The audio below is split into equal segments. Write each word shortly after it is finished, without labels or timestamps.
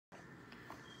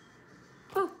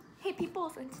Okay,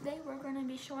 peoples, and today we're going to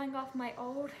be showing off my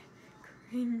old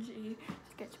cringy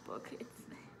sketchbook.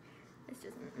 It's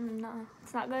just, no,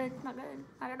 it's not good, not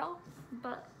at all.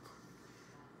 But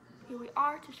here we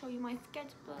are to show you my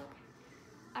sketchbook.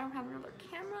 I don't have another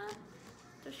camera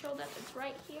to show that it's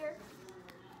right here.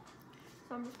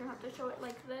 So I'm just going to have to show it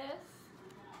like this.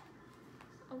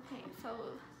 Okay, so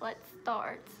let's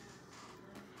start.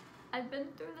 I've been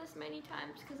through this many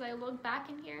times because I look back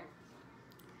in here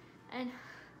and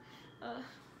okay.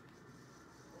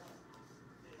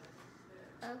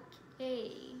 Let's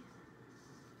see.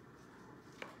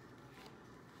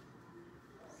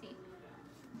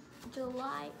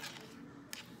 July.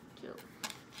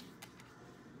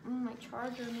 My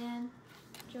charger, man.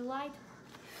 July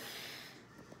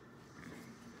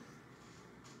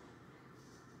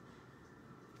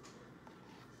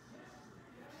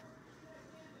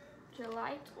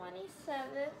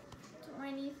 27th,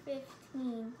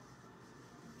 2015.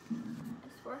 I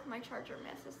swear if my charger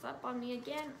messes up on me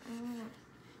again. Need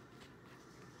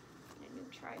a new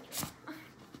charger.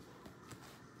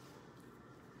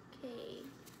 Okay.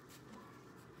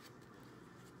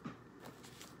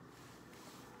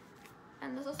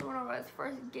 And this is when I was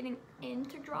first getting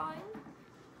into drawing,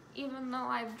 even though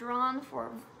I've drawn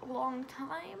for a long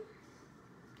time.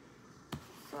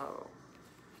 So,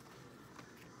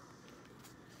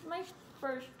 my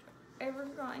first ever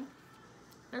drawing.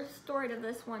 There's a story to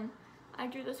this one. I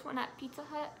drew this one at Pizza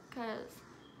Hut because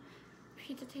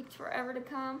pizza takes forever to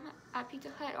come at Pizza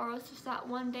Hut, or else just that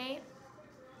one day.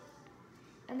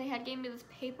 And they had gave me this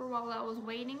paper while I was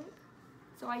waiting,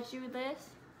 so I drew this.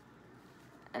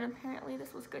 And apparently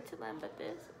this was good to them, but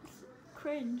this is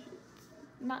cringe. It's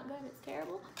not good, it's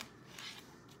terrible.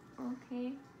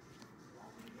 Okay.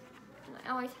 And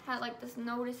I always had like this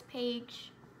notice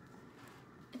page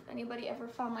if anybody ever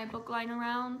found my book lying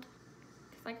around,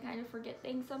 because I kind of forget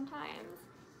things sometimes.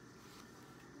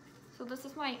 So this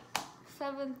is my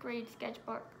 7th grade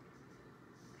sketchbook.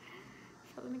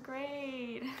 7th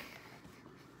grade.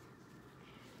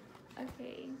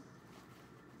 Okay.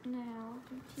 Now,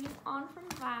 continue on from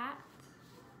that.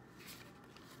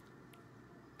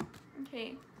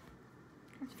 Okay.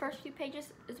 These first few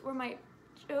pages is where my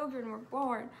children were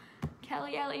born.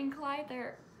 Kelly, Ellie, and Clyde,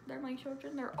 they're my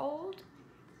children. They're old.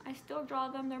 I still draw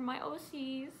them. They're my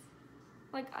OCs.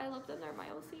 Like, I love them. They're my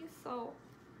OCs. So,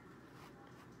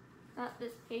 not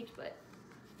this page, but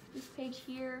this page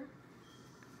here.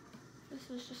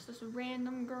 This is just this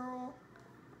random girl.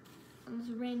 And this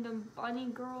random bunny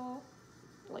girl.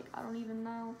 Like, I don't even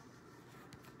know.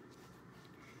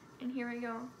 And here we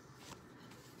go.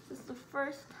 This is the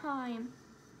first time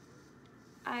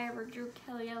I ever drew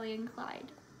Kelly, Ellie, and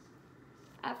Clyde.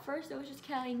 At first, it was just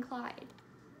Kelly and Clyde.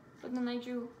 But then I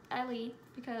drew Ellie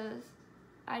because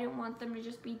I didn't want them to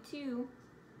just be two.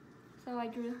 So I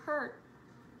drew her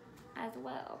as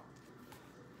well.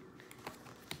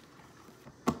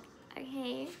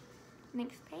 Okay,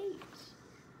 next page.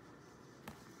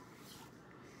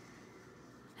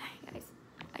 Guys,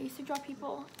 I used to draw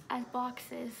people as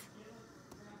boxes.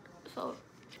 So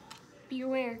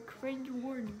beware, cringe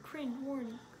warning, cringe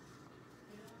warning.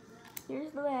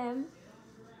 Here's them.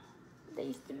 They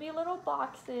used to be little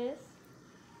boxes.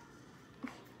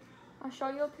 I'll show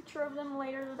you a picture of them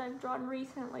later that I've drawn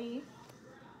recently.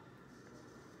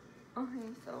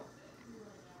 Okay, so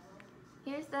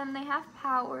here's them. They have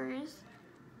powers,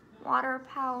 water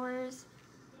powers,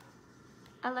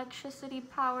 electricity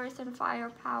powers, and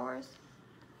fire powers.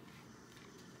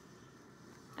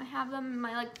 I have them in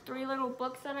my like 3 little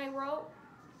books that I wrote.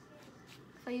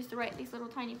 So I used to write these little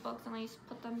tiny books and I used to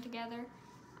put them together.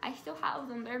 I still have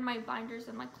them. They're in my binders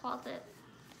in my closet.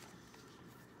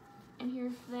 And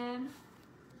here's them.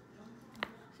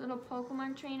 This little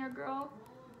Pokemon trainer girl.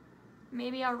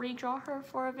 Maybe I'll redraw her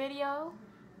for a video.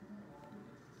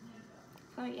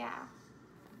 So yeah.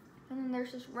 And then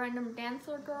there's this random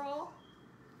dancer girl.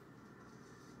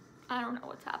 I don't know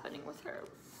what's happening with her.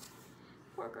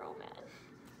 Poor girl, man.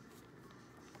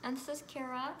 And this is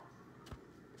Kara.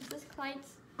 This is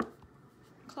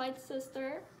Clyde's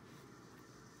sister.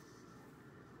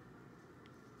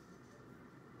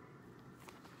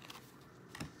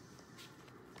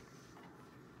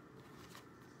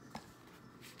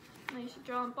 I used to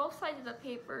draw on both sides of the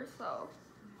paper, so.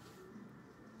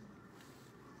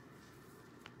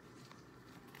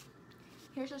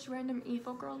 Here's this random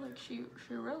evil girl. Like she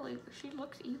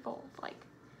looks evil. Like,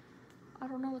 I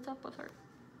don't know what's up with her.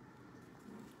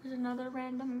 There's another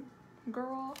random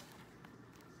girl.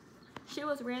 She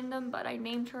was random, but I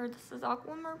named her. This is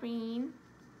Aquamarine.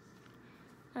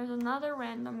 There's another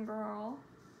random girl.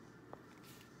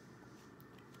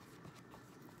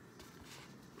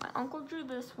 My uncle drew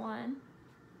this one.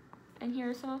 And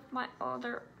here's some of my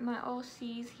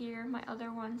OCs here, my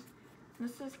other ones.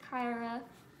 This is Kyra,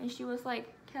 and she was like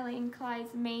Kelly and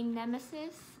Clyde's main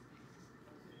nemesis.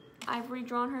 I've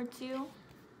redrawn her too.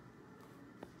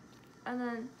 And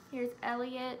then here's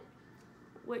Elliot,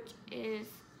 which is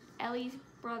Ellie's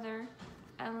brother.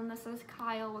 And then this is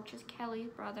Kyle, which is Kelly's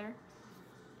brother.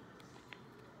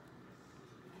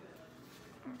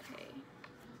 Okay.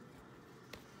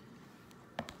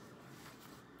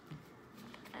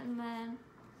 And then,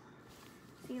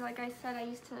 see, like I said, I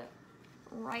used to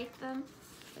write them.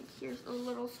 Like, here's a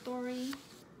little story.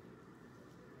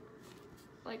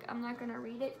 Like, I'm not gonna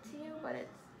read it to you, but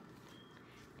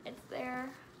it's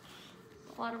there.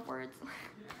 A lot of words.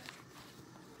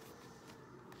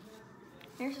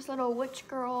 Here's this little witch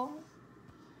girl.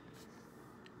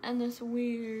 And this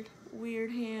weird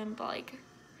hand, like,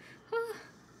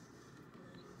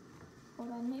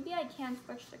 hold on, maybe I can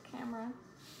switch the camera.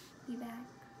 Be back.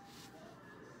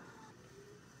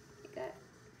 Okay,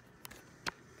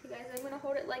 guys, I'm gonna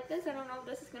hold it like this. I don't know if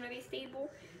this is gonna be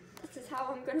stable. This is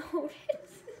how I'm gonna hold it.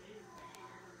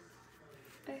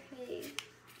 Okay.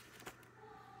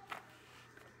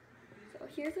 So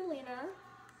here's Alina.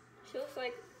 She looks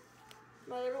like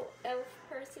my little elf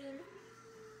person.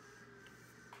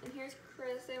 And here's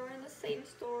Chris. They were in the same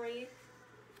story.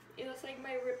 It was like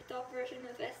my ripped off version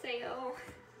of SAO.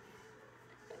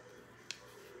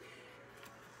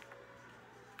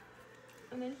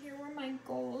 And then here were my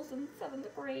goals in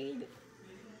 7th grade.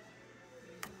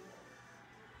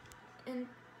 And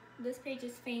this page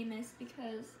is famous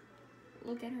because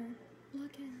look at her.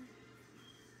 Look at her.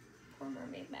 Poor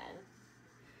mermaid man.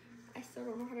 I still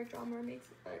don't know how to draw mermaids,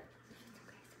 but it's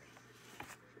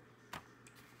okay,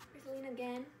 Here's Alina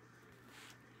again.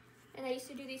 And I used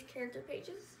to do these character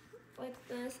pages like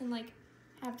this and like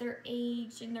have their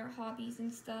age and their hobbies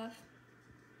and stuff.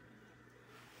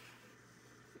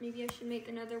 Maybe I should make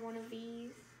another one of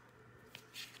these.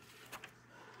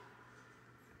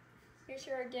 Here's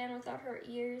her again without her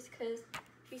ears because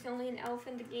she's only an elf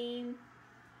in the game.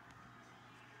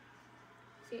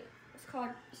 See, it's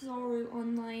called Zoru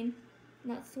Online,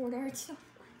 not Sword Arts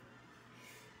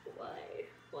Online.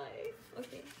 Why?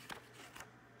 Okay.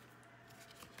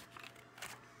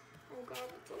 Oh god,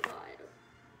 that's a lot.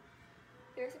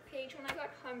 There's a page when I got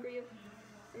hungry of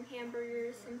some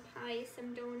hamburgers, some pies,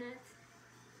 some donuts.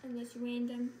 And this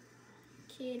random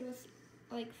kid with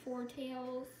like 4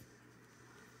 tails.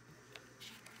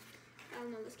 I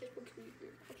don't know, the sketchbook is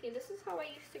weird. Okay, this is how I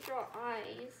used to draw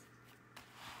eyes.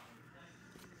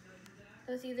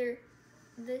 It was either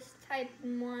this type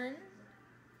 1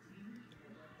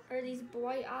 or these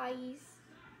boy eyes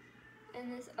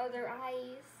and this other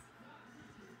eyes.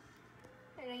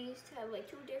 And I used to have like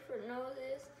 2 different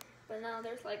noses, but now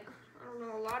there's like, I don't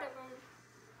know, a lot of them.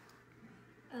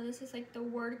 This is like the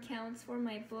word counts for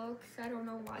my books. I don't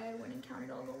know why I went and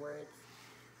counted all the words.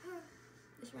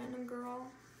 This random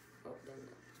girl. Oh,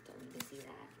 don't need to see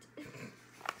that.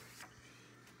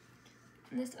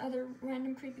 And this other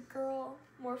random creepy girl.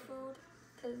 More food,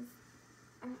 because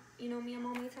you know me, I'm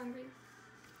always hungry.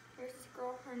 There's this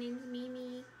girl, her name's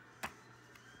Mimi.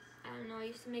 I don't know, I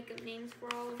used to make up names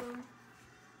for all of them.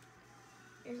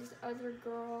 There's this other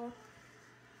girl.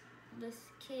 This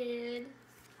kid.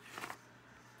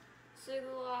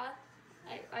 Sugula,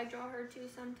 I draw her too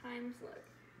sometimes. Look,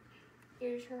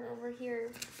 here's her over here.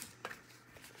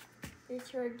 Here's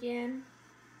her again.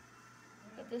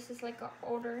 But this is like an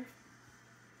older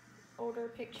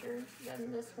picture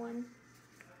than this one.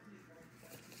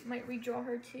 Might redraw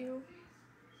her too.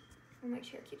 I'll make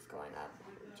sure it keeps going up.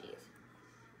 Oh, jeez.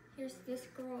 Here's this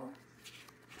girl.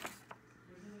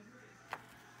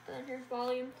 And then here's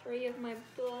volume 3 of my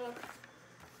book.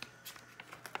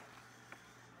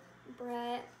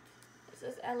 Brett. This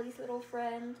is Ellie's little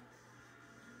friend.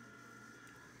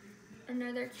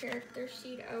 Another character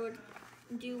sheet. I would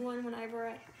do one whenever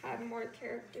I had more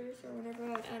characters or whenever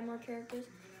I would add more characters.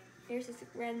 Here's this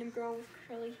random girl with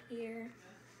curly hair.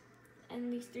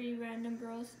 And these 3 random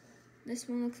girls. This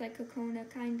one looks like Kokona,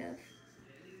 kind of.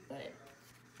 But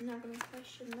I'm not going to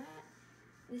question that.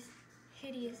 This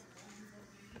hideous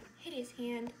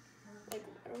hand. Like,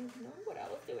 I don't know what I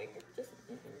was doing. Just,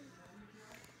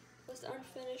 This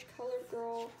unfinished colored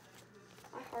girl.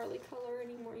 I hardly color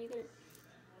anymore either.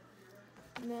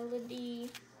 Melody.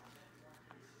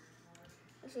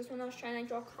 This is when I was trying to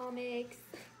draw comics.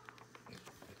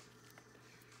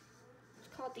 It's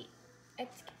called the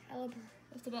Excalibur.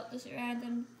 It's about this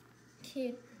random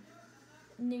kid,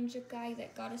 ninja guy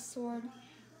that got a sword.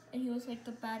 And he was like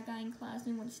the bad guy in class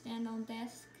and would stand on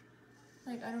desk.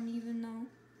 Like, I don't even know.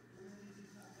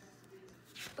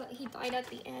 but he died at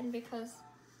the end because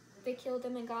they killed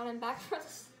him and got him back for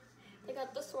this. They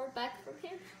got the sword back from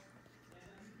him.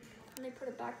 And they put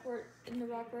it back where, in the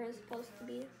rock where it's supposed to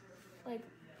be. Like,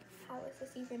 how is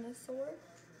this even a sword?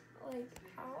 Like,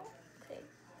 how? Okay.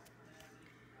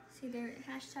 See there,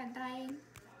 hashtag dying.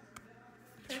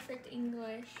 Perfect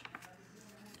English.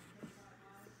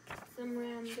 Some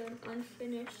random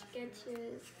unfinished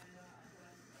sketches.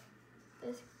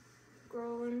 This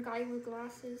girl and guy with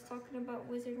glasses talking about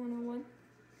Wizard 101.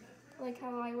 Like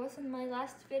how I was in my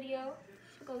last video.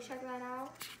 So go check that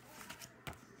out.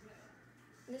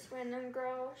 This random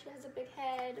girl, she has a big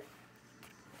head.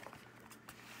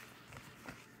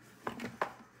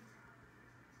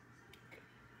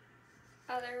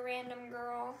 Other random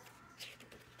girl.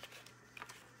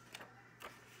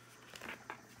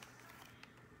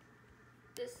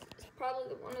 This is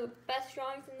probably one of the best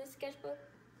drawings in this sketchbook.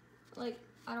 Like,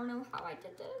 I don't know how I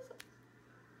did this.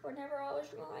 Whenever I was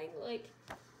drawing, like,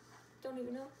 don't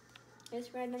even know. This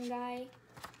random guy.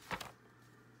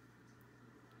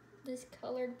 This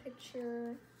colored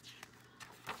picture.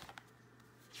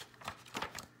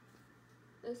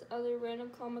 This other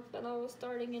random comic that I was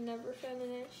starting and never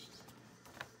finished.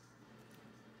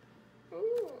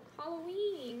 Ooh,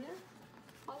 Halloween.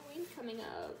 Halloween coming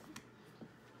up.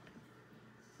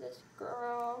 This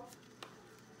girl.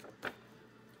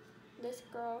 This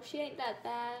girl. She ain't that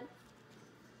bad.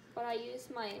 But I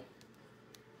used my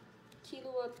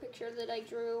Kayla picture that I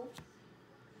drew.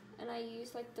 And I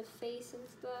used like the face and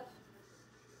stuff.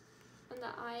 And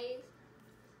the eyes.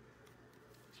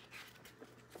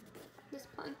 This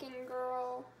pumpkin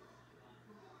girl.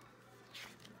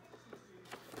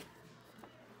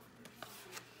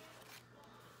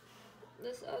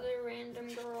 This other random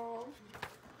girl.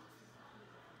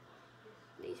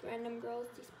 These random girls,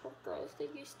 these poor girls, they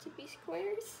used to be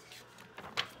squares.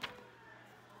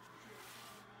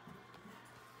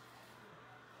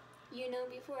 You know,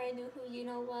 before I knew who you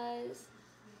know was.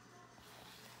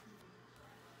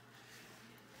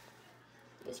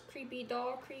 This creepy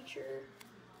doll creature.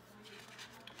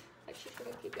 Actually, for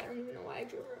the creepy, I don't even know why I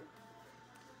drew her.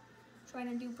 Trying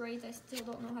to do braids, I still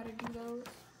don't know how to do those.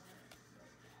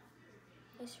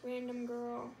 This random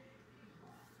girl.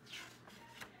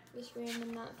 This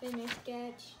random not finished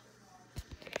sketch.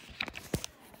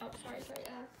 Oh, sorry,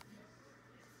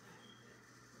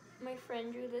 my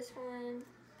friend drew this one.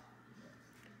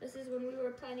 This is when we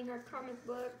were planning our comic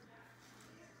book.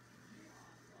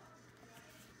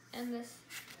 And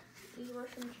these were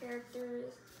some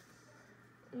characters.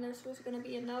 And this was gonna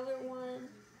be another one.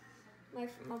 My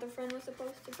other friend was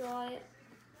supposed to draw it.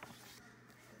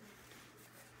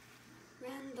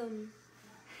 Random.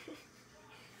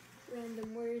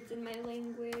 Random words in my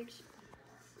language.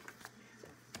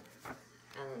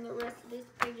 And then the rest of these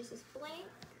pages is blank.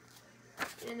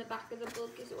 And in the back of the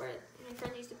book is where my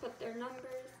friends used to put their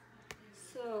numbers.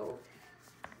 So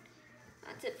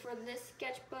that's it for this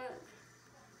sketchbook.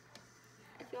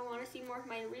 If y'all want to see more of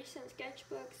my recent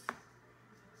sketchbooks,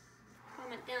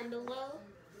 comment down below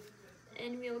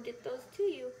and we will get those to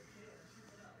you.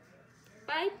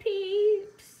 Bye,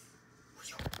 peeps!